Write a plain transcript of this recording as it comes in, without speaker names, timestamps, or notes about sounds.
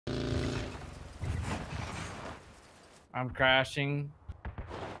I'm crashing.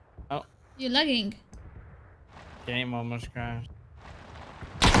 Oh. You're lagging. Game almost crashed.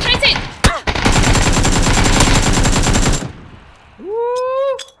 Crazy!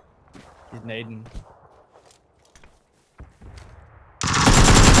 Woo! He's nading.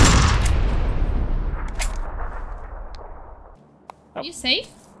 Are you safe?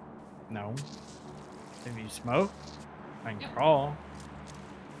 No. If you smoke, I can crawl.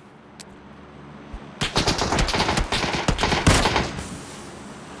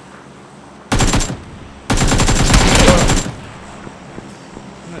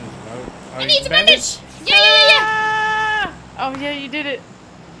 I need to bandage! Yeah! Oh yeah, you did it.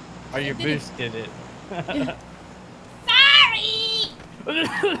 Or your boost did it. Sorry!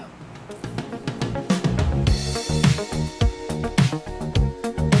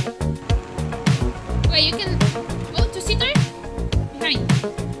 Wait, you can go to seater? Behind.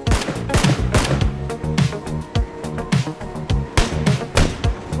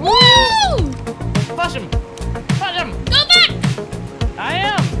 Woo! Flush him! Flush him! Go back! I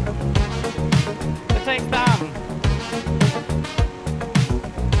am! It takes time.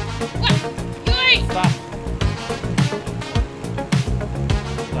 What? You're... Stop.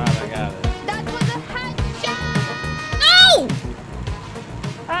 Stop, I got it. That was a headshot! No!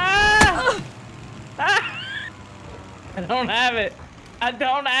 Ah! Ah! I don't have it. I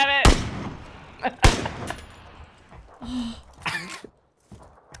don't have it.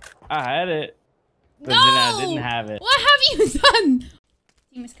 I had it. But No! then I didn't have it. What have you done?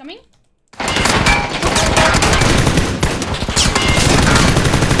 Team is coming.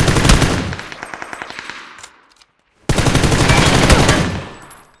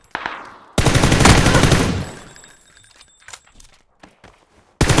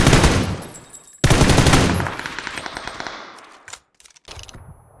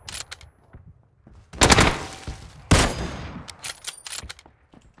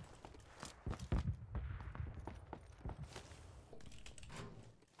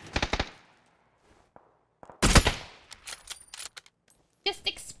 Just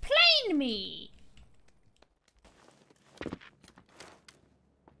explain me.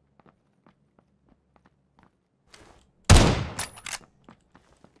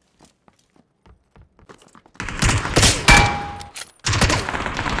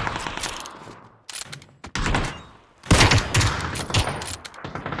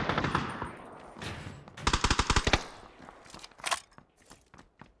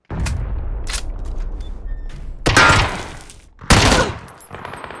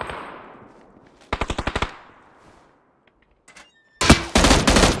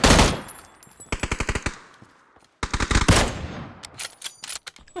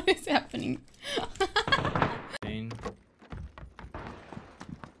 What is happening?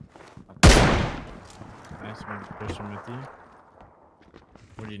 Nice one, pushing with you.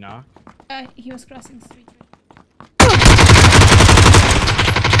 What do you knock? He was crossing the street.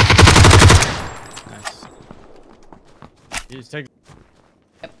 Nice. You just take.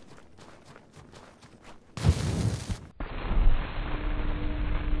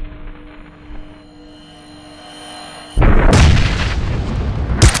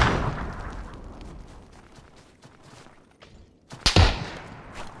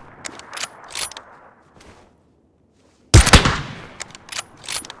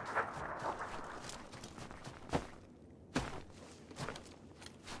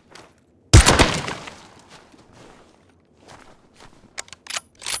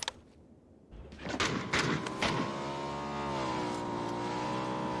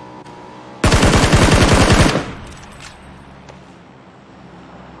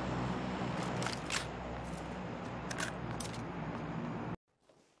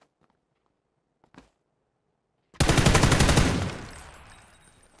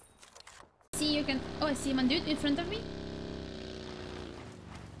 See, you can. Oh, I see one dude in front of me.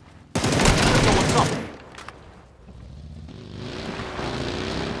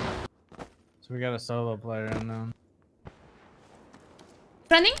 So we got a solo player in now.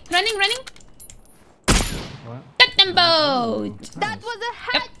 Running, running, running. What? Got them both. Nice. That was a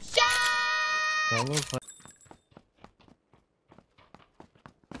headshot. Solo player.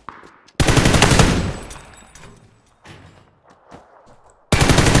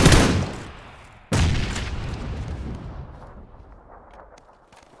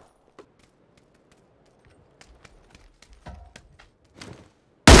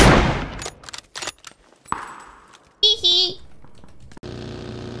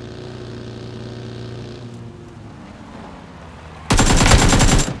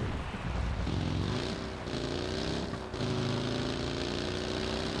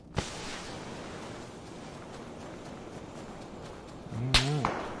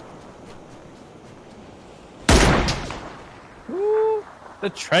 The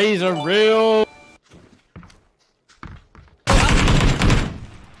trays are real.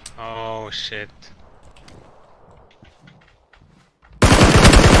 Oh shit.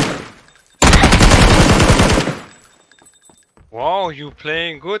 Wow, you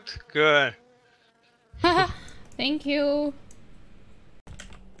playing good, girl. Thank you.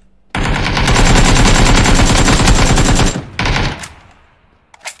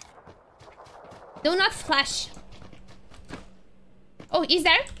 Do not flash. Oh, is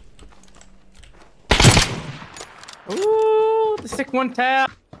there? Ooh, the sick one tap.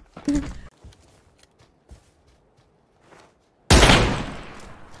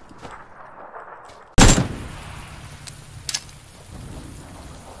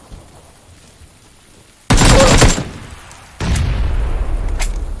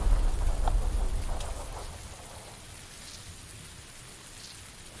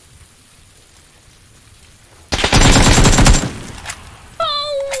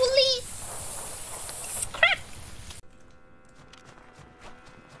 Holy crap!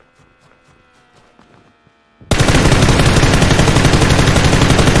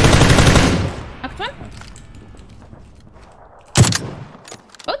 Knocked one.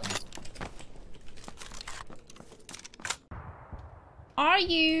 What? Are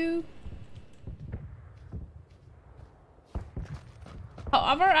you?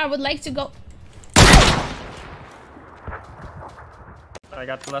 However, I would like to go. I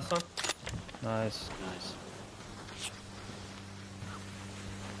got the last one. Nice. Nice.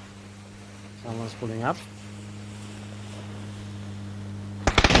 Someone's pulling up.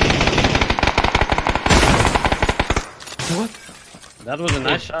 What? That was a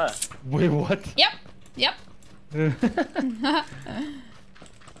nice shot. Wait, what? Yep. Yep.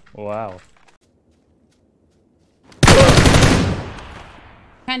 Wow.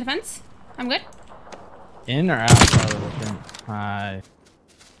 Behind the fence. I'm good. In or outside of the fence? Hi.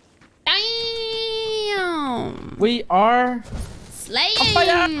 Damn. We are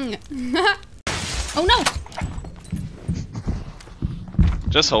Slaying. Oh no.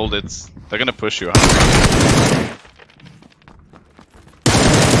 Just hold it. They're gonna push you.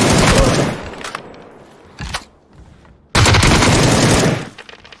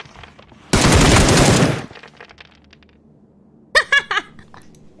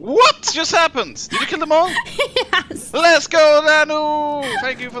 What just happened? Did you kill them all? Yes. Let's go, Danu!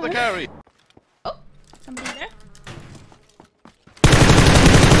 Thank you for the carry. Oh, somebody there.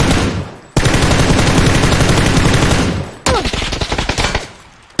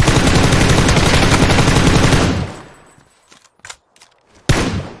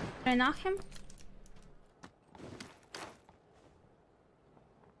 Did I knock him?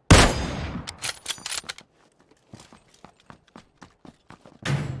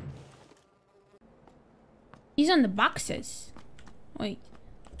 He's on the boxes. Wait,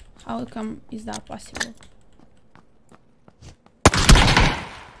 how come is that possible?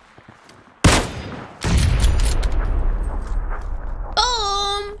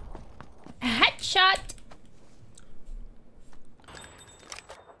 Boom! A headshot.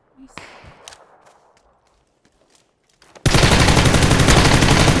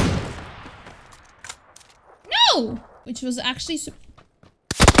 No! Which was actually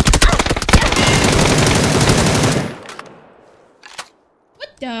what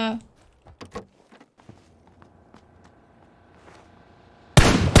the?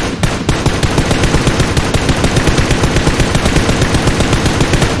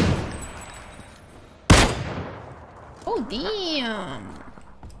 Oh damn.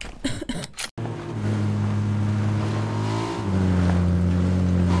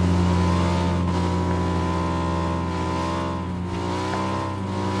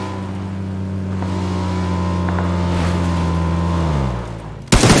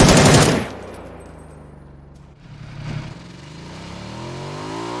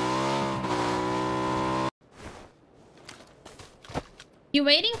 You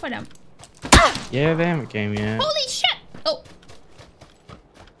waiting for them? Yeah, they haven't came yet. Holy shit! Oh.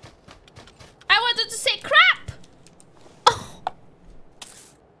 I wanted to say crap! Oh.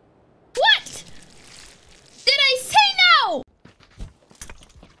 What? Did I say no?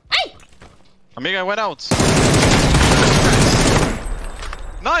 Hey! Amiga went out.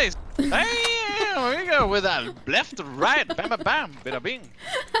 Nice! Hey, Amiga with a left, right, bam, bam, bam, bada bing.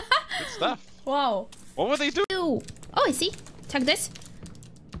 Good stuff. Wow. What were they doing? Oh, I see. Check this.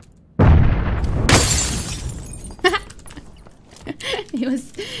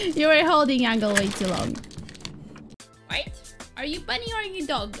 You were holding angle way too long. Right? Are you bunny or are you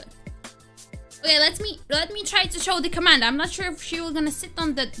dog? Okay, let me try to show the command. I'm not sure if she was gonna sit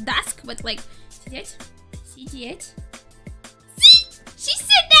on the desk, but like, see it? See it? See? She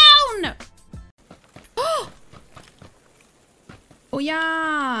down. Oh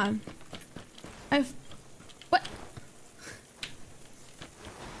yeah. What?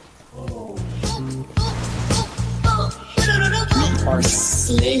 Are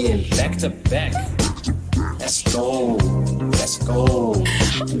slaying back to back. Let's go. Let's go.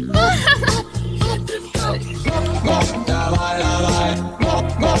 Let's go.